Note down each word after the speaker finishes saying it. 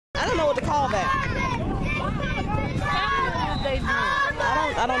call that?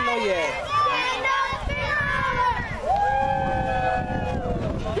 I don't know yet.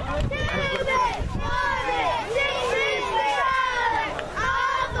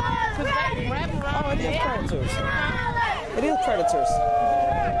 Oh, it is predators. It is predators.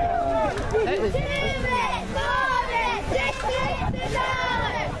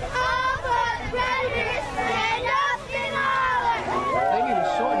 They need to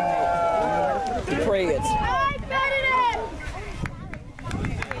shorten it. The Preds.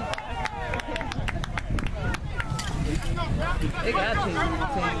 They got to team ain't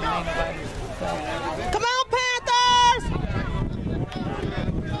nobody. Come on, Panthers!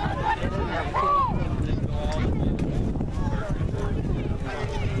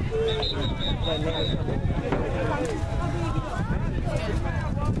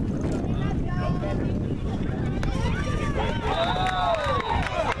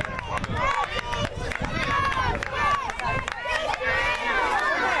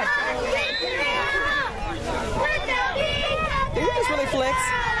 Did he just really flex?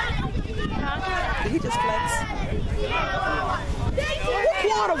 Did he just flex? What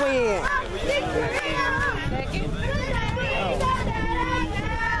quarter we in?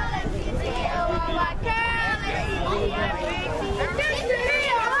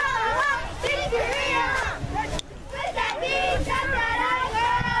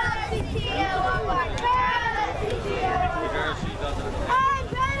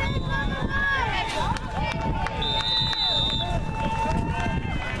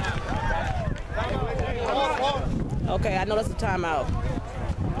 Okay, I know that's a timeout.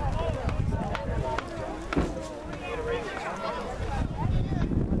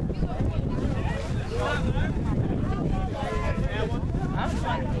 I don't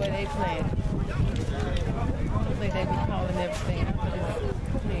like the way they play. I don't think they be calling everything.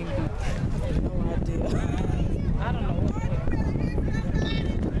 No idea. I don't know what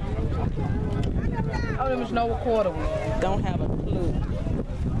I don't even know what quarter we in. Don't have a clue.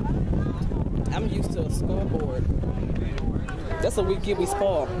 I'm used to a scoreboard. That's a weekend we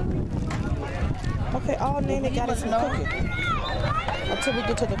spoil. Okay, all Nene got is some cooking. Until we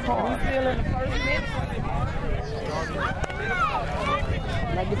get to the car. We still in the first minute.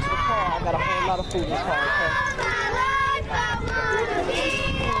 When I get to the car, I got a whole lot of food in the car, okay?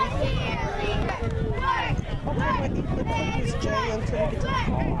 Okay, wait, eat the cookies, Jay, until we get to the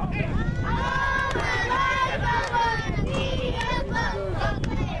car.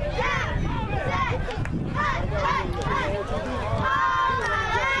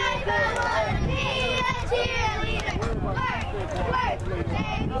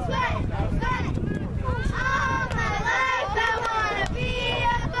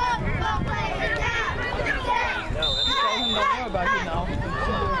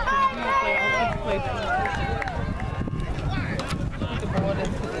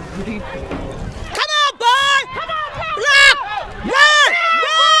 Come on, boy! Come on, block! Run!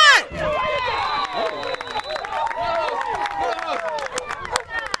 Run!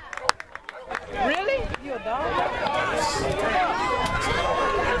 Really? You a dog?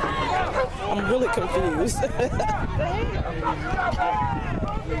 I'm really confused.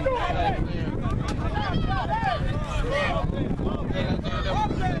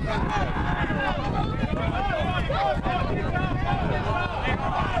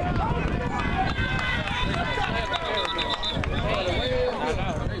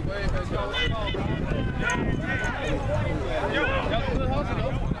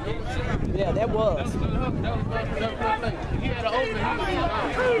 Yeah, that was.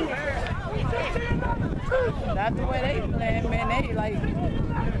 That's the way they playing, man. They like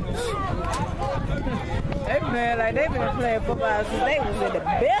they playing like they been playing football since they was in the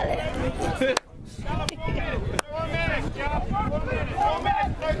belly.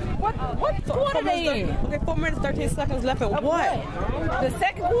 What quarter they in? Okay, 4 minutes, 13 seconds left and what? The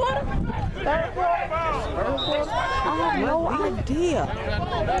second quarter? Third quarter? First quarter? I have no idea.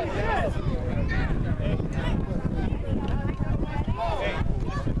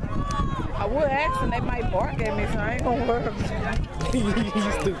 I would ask them, they might bark at me, so I ain't gonna worry.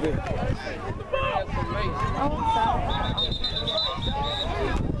 You stupid. Oh, sorry.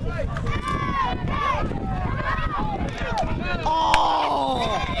 Oh!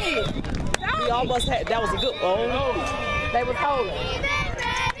 We almost had, that was a good, oh. They was holding.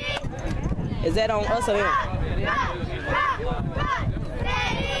 Is that on us or them? Yeah.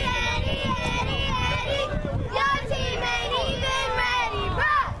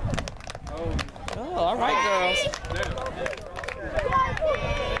 Oh, all right, girls.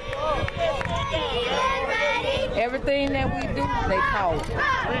 Everything that we do, they call it.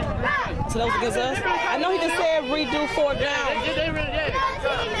 So that was against us? I know he just said redo 4 down.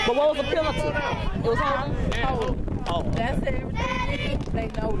 But what was the penalty? It was holding? Oh. That's everything. They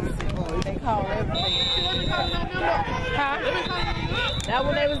noticed it. They call everything. Huh? That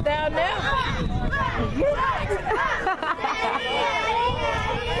when they was down there?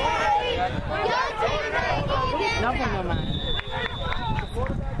 Nothing on mine.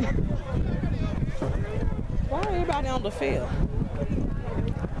 Why are everybody on the field?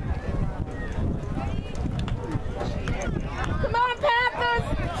 Come on, Panthers!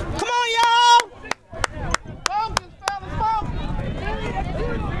 Come on, y'all! Focus, fellas, focus!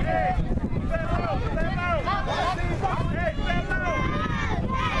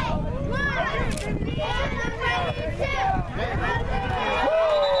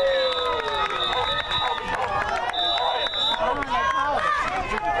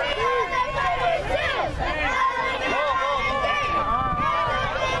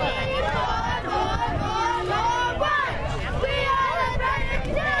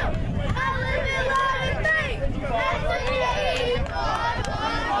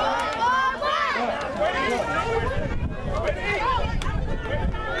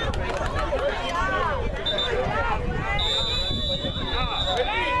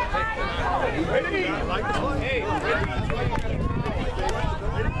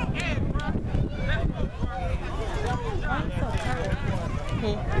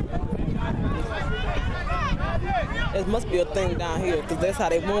 It must be a thing down here because that's how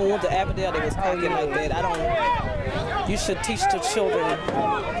they went to Avondale. They was cocking like that. I don't. You should teach the children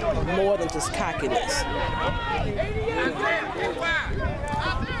more than just cockiness. He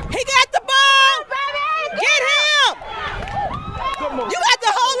got the ball. Get him. You got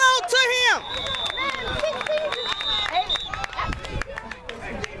to hold on to him.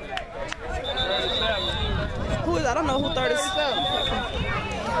 Who is? I don't know who 37.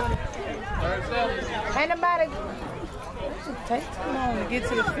 Ain't nobody take too long to get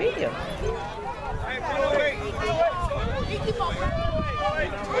to the field.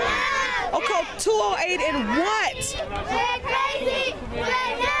 Okay, 208 and what?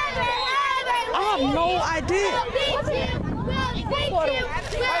 I have no idea.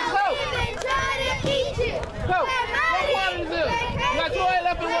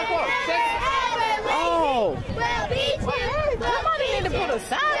 Oh. Somebody need to put a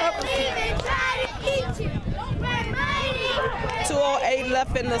sign up. 2:08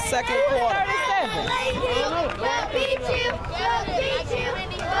 left in the second quarter. 37.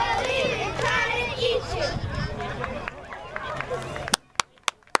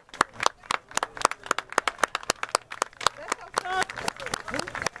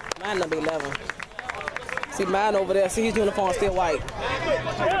 Mine number 11. See mine over there. See his uniform still white.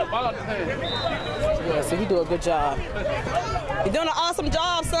 Yeah, see he do a good job. You're doing an awesome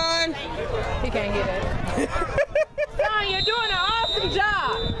job, son. He can't get it. Son, you're doing an awesome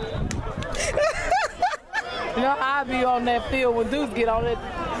job. You know how I be on that field when dudes get on it.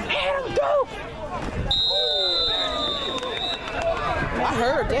 Damn, Duke! I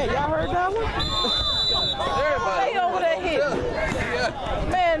heard that. Y'all heard that one? Everybody over there hitting.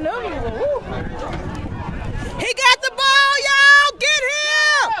 Man, no, woo. He got the ball, y'all. Get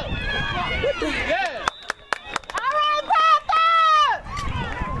him. Yeah. All right, Papa!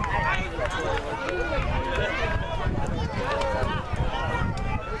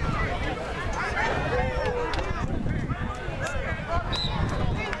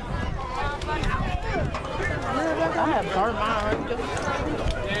 I have burnt mine.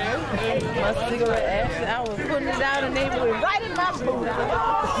 My cigarette ash. I was putting it out and they were right in my boot.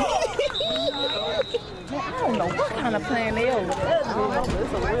 Man, I don't know what kind of plan they over there.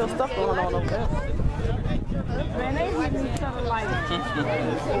 There's some real stuff going on over there. Man, they hitting each other like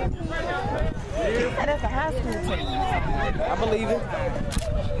that's a high school team. I believe it.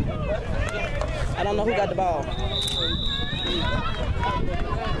 I don't know who got the ball.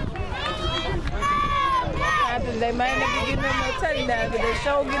 I think they might not be getting them no touchdowns, but they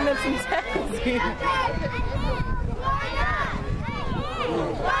sure getting them some tackles.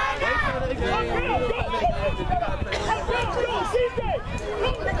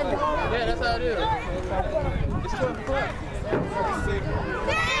 Yeah, that's how it is. It's 12 o'clock.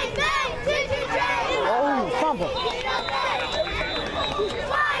 Oh, fumble.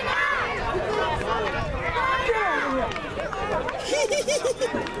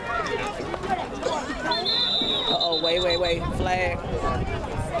 Uh-oh, wait. Flag.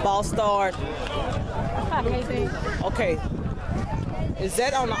 Ball start. Okay. Is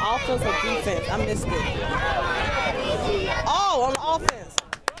that on the offense or defense? I missed it. Oh, on the offense.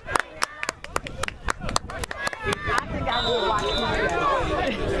 I think I will watch it.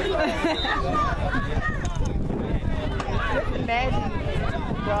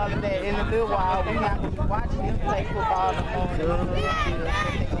 little while, we're not going to be watching them play football no more. They're going to be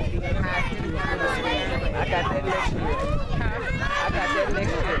in high school. I got that next year. I got that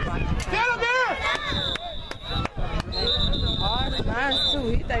next year. Get him here! Mine too.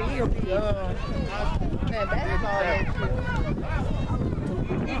 He think he'll be playing basketball next year.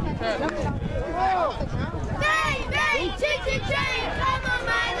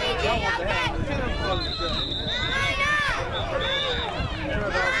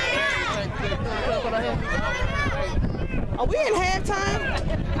 Are we in halftime?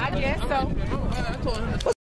 I guess so.